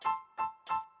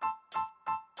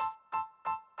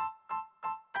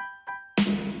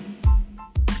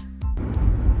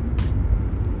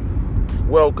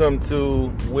Welcome to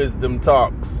Wisdom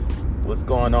Talks. What's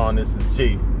going on? This is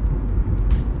Chief.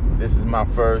 This is my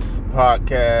first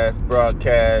broadcast of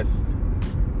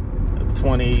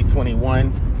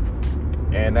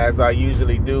 2021. And as I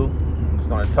usually do, I'm just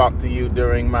going to talk to you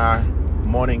during my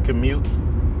morning commute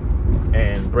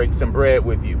and break some bread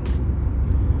with you.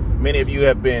 Many of you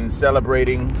have been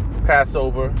celebrating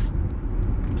Passover.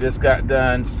 Just got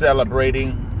done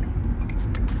celebrating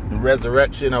the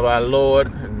resurrection of our Lord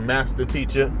and Master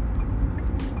Teacher,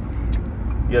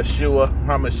 Yeshua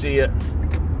HaMashiach.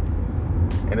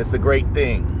 And it's a great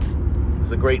thing.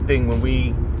 It's a great thing when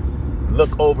we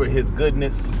look over his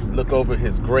goodness, look over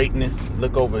his greatness,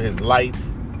 look over his life,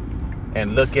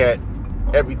 and look at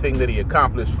everything that he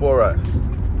accomplished for us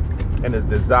and his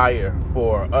desire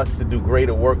for us to do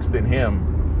greater works than him.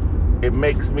 It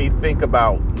makes me think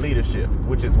about leadership,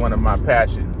 which is one of my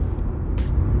passions,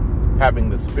 having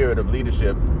the spirit of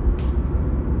leadership.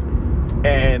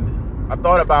 And I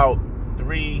thought about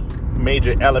three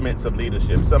major elements of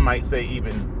leadership. Some might say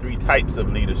even three types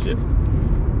of leadership,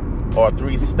 or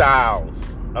three styles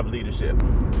of leadership.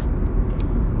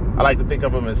 I like to think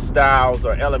of them as styles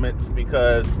or elements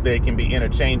because they can be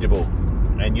interchangeable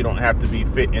and you don't have to be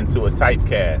fit into a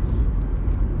typecast.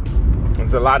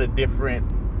 There's a lot of different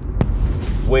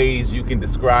ways you can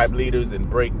describe leaders and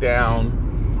break down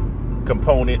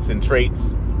components and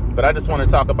traits, but I just want to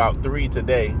talk about three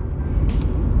today,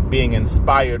 being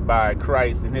inspired by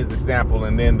Christ and his example,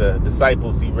 and then the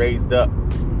disciples he raised up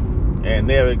and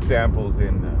their examples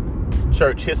in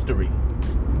church history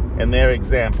and their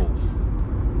examples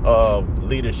of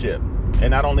leadership. And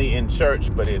not only in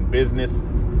church, but in business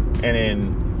and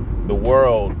in the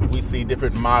world, we see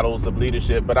different models of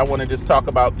leadership, but I want to just talk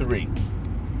about three.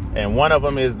 And one of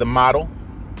them is the model.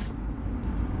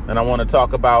 And I want to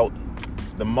talk about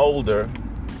the molder,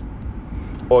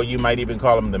 or you might even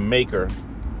call him the maker.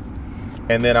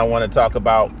 And then I want to talk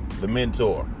about the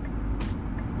mentor.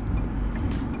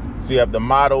 So you have the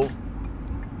model,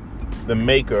 the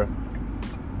maker,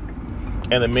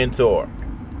 and the mentor.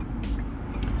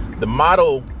 The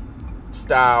model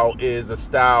style is a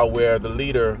style where the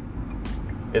leader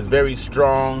is very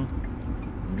strong,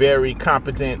 very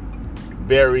competent,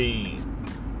 very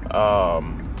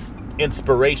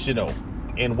inspirational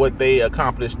in what they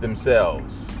accomplish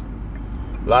themselves.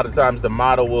 A lot of times the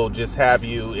model will just have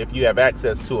you, if you have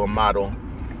access to a model,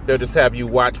 they'll just have you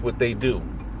watch what they do,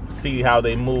 see how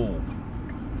they move,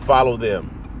 follow them,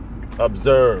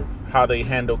 observe how they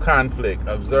handle conflict,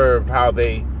 observe how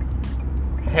they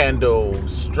handle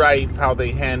strife, how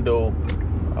they handle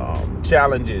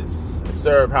challenges,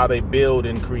 observe how they build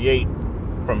and create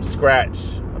from scratch,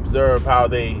 observe how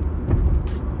they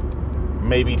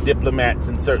may be diplomats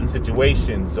in certain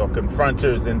situations or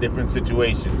confronters in different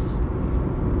situations.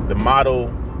 The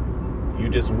model, you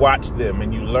just watch them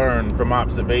and you learn from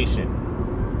observation.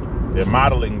 They're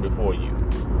modeling before you.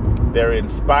 They're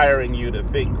inspiring you to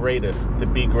think greater, to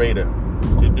be greater,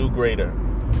 to do greater.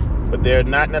 But they're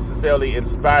not necessarily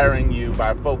inspiring you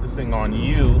by focusing on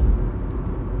you.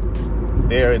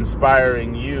 They're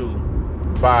inspiring you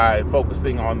by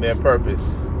focusing on their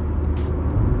purpose.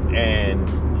 And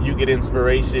you get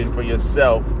inspiration for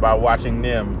yourself by watching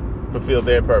them fulfill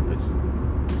their purpose.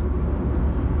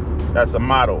 That's a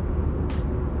model.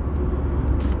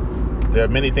 There are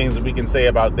many things that we can say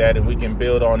about that, and we can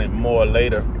build on it more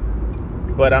later.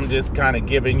 But I'm just kind of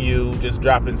giving you, just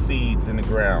dropping seeds in the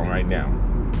ground right now.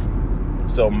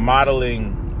 So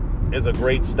modeling is a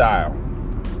great style.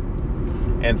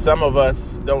 And some of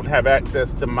us don't have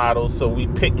access to models, so we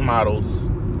pick models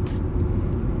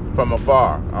from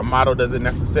afar. A model doesn't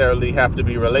necessarily have to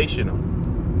be relational.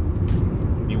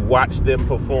 You watch them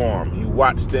perform. You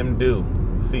watch them do.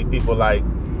 See people like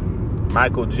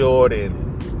Michael Jordan.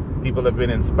 People have been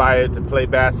inspired to play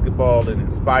basketball and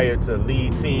inspired to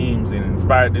lead teams and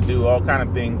inspired to do all kinds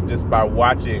of things just by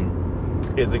watching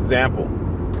his example.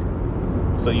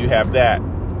 So you have that.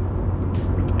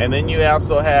 And then you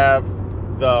also have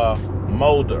the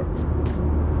molder.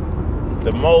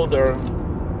 The molder,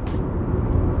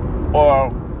 or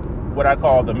what I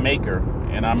call the maker.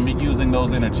 And I'm using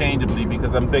those interchangeably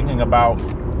because I'm thinking about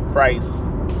Christ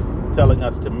telling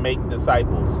us to make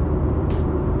disciples.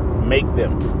 Make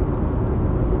them.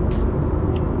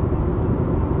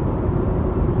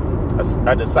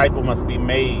 A disciple must be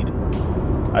made.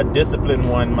 A disciplined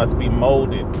one must be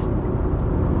molded.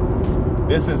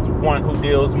 This is one who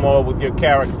deals more with your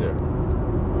character.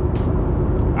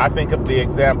 I think of the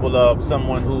example of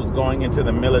someone who's going into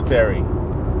the military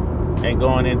and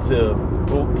going into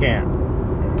boot camp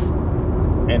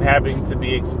and having to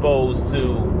be exposed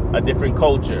to a different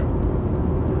culture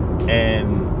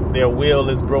and Their will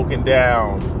is broken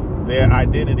down. Their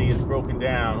identity is broken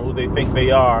down. Who they think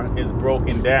they are is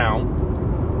broken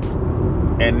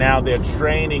down. And now they're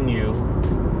training you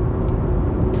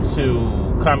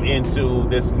to come into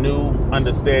this new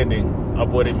understanding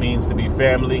of what it means to be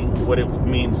family, what it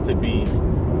means to be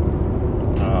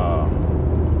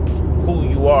who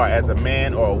you are as a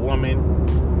man or a woman,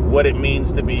 what it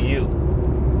means to be you,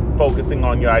 focusing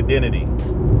on your identity,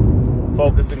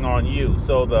 focusing on you.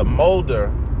 So the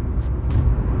molder,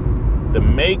 the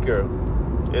maker,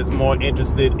 is more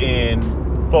interested in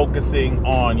focusing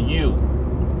on you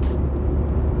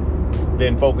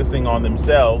than focusing on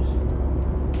themselves,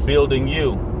 building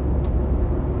you,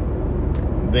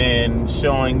 than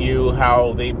showing you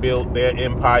how they built their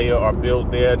empire or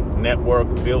built their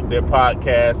network, built their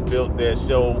podcast, built their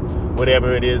show,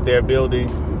 whatever it is they're building.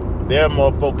 They're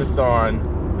more focused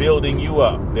on building you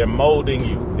up. They're molding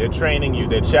you. They're training you.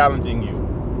 They're challenging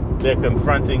you. They're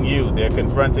confronting you. They're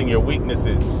confronting your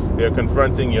weaknesses. They're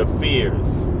confronting your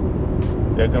fears.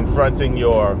 They're confronting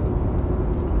your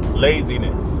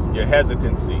laziness, your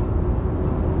hesitancy.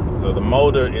 So the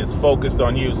molder is focused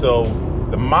on you. So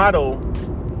the model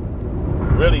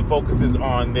really focuses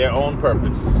on their own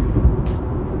purpose.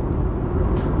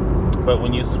 But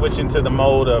when you switch into the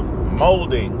mode of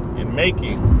molding and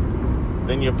making,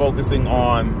 then you're focusing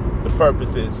on the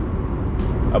purposes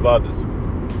of others.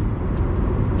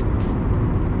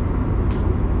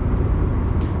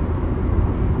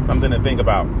 Something to think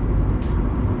about.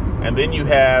 And then you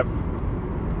have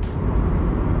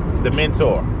the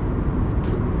mentor.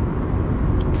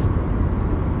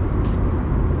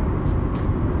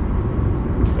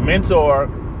 The mentor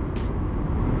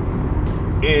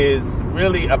is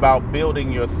really about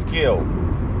building your skill,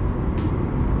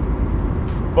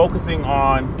 focusing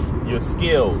on your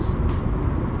skills,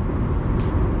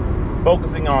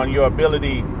 focusing on your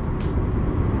ability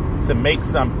to make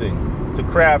something, to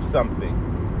craft something,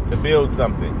 to build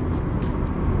something.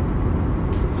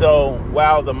 So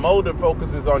while the molder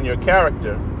focuses on your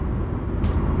character,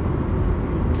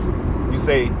 you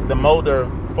say the molder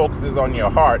focuses on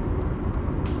your heart,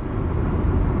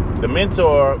 the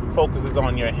mentor focuses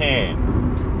on your hand,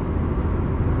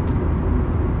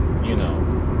 you know,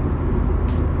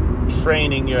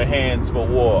 training your hands for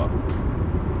war,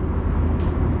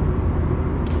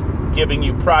 giving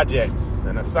you projects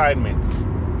and assignments,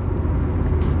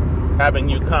 having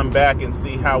you come back and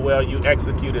see how well you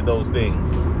executed those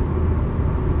things.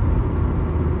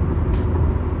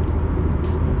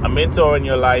 A mentor in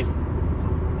your life,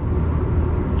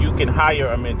 you can hire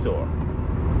a mentor.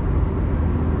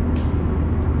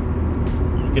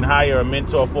 You can hire a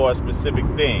mentor for a specific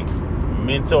thing. A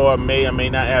mentor may or may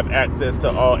not have access to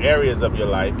all areas of your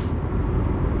life,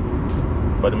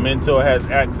 but a mentor has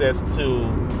access to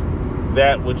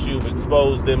that which you've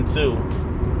exposed them to,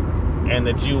 and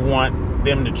that you want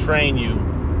them to train you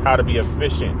how to be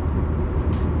efficient,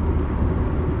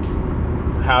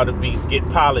 how to get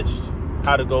polished,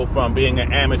 how to go from being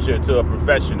an amateur to a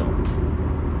professional,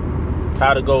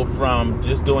 how to go from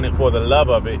just doing it for the love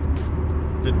of it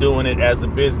to doing it as a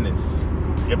business,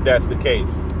 if that's the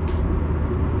case.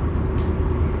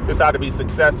 Just how to be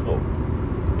successful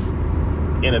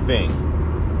in a thing.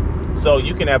 So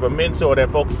you can have a mentor that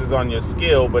focuses on your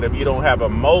skill, but if you don't have a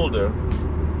molder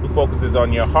who focuses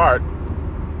on your heart,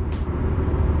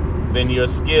 then your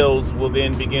skills will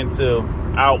then begin to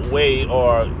outweigh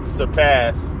or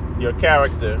surpass your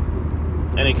character,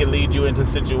 and it can lead you into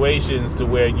situations to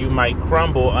where you might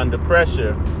crumble under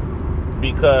pressure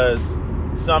because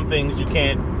some things you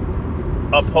can't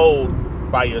uphold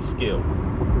by your skill.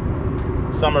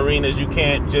 Some arenas you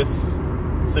can't just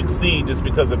succeed just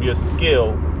because of your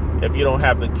skill if you don't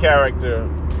have the character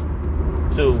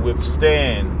to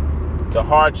withstand the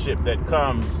hardship that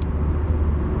comes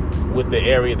with the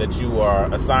area that you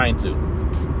are assigned to.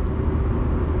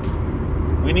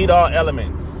 We need all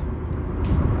elements.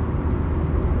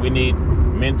 We need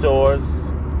mentors,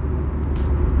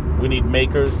 we need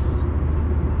makers,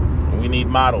 and we need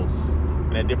models.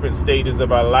 And at different stages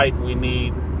of our life, we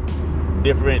need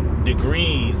different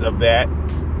degrees of that.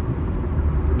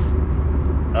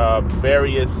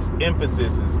 Various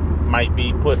emphasis might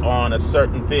be put on a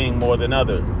certain thing more than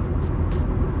others.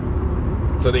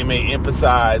 So they may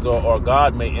emphasize, or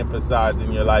God may emphasize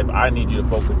in your life, I need you to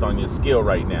focus on your skill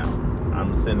right now.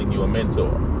 I'm sending you a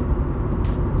mentor.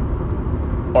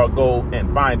 Or go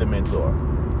and find a mentor.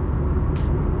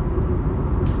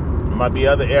 There might be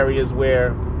other areas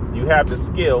where you have the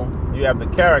skill, you have the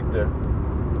character,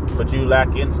 but you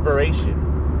lack inspiration.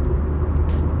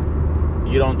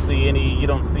 You don't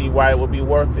see why it would be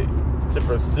worth it to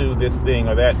pursue this thing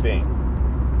or that thing.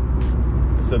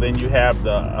 So then you have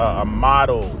a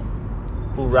model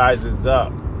who rises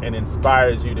up and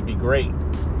inspires you to be great.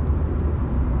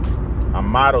 A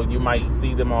model, you might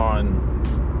see them on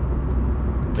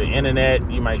the internet,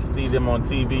 you might see them on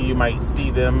TV, you might see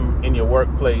them in your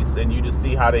workplace, and you just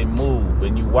see how they move,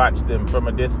 and you watch them from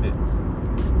a distance,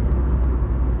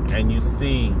 and you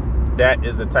see that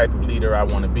is the type of leader I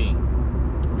want to be.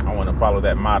 I want to follow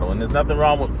that model. And there's nothing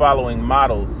wrong with following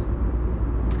models.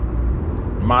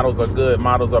 Models are good.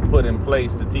 Models are put in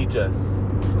place to teach us.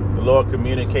 The Lord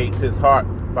communicates his heart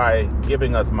by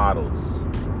giving us models.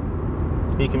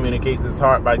 He communicates his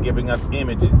heart by giving us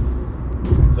images.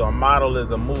 So a model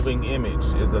is a moving image,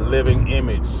 is a living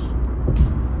image.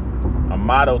 A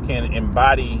model can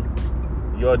embody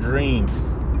your dreams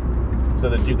so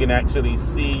that you can actually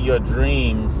see your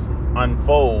dreams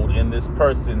unfold in this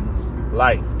person's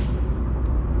life.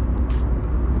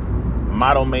 A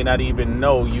model may not even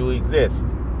know you exist.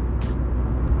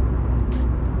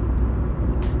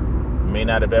 May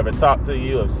not have ever talked to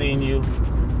you, have seen you.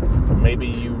 Maybe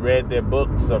you read their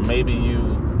books, or maybe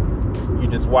you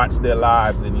just watched their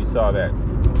lives and you saw that.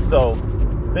 So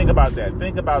think about that.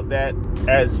 Think about that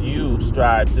as you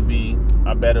strive to be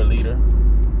a better leader.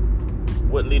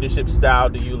 What leadership style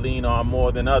do you lean on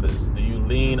more than others? Do you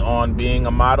lean on being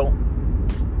a model?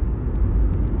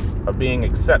 Of being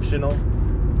exceptional?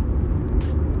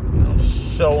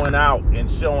 Showing out and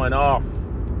showing off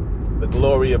the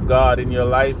glory of God in your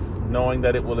life, knowing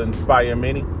that it will inspire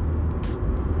many?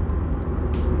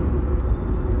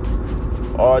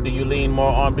 Or do you lean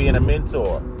more on being a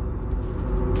mentor?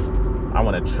 I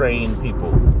want to train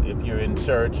people. If you're in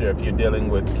church or if you're dealing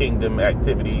with kingdom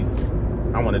activities,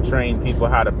 I want to train people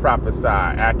how to prophesy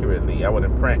accurately. I want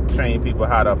to train people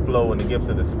how to flow in the gifts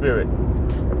of the Spirit.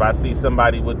 If I see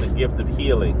somebody with the gift of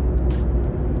healing,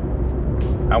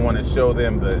 I want to show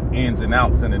them the ins and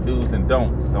outs and the do's and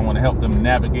don'ts. I want to help them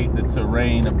navigate the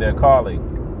terrain of their calling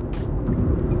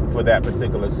for that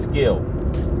particular skill,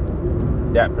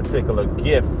 that particular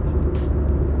gift,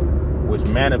 which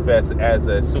manifests as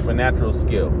a supernatural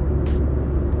skill.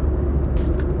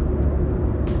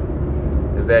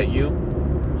 Is that you?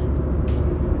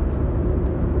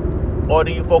 Or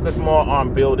do you focus more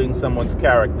on building someone's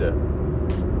character?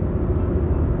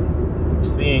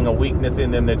 Seeing a weakness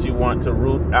in them that you want to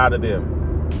root out of them.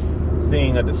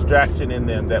 Seeing a distraction in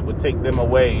them that would take them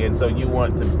away. And so you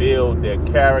want to build their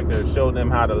character, show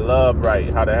them how to love right,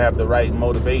 how to have the right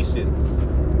motivations.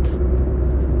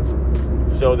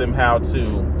 Show them how to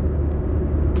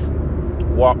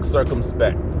walk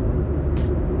circumspect.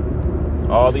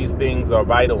 All these things are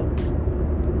vital.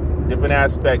 Different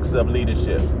aspects of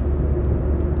leadership.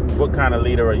 What kind of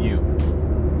leader are you?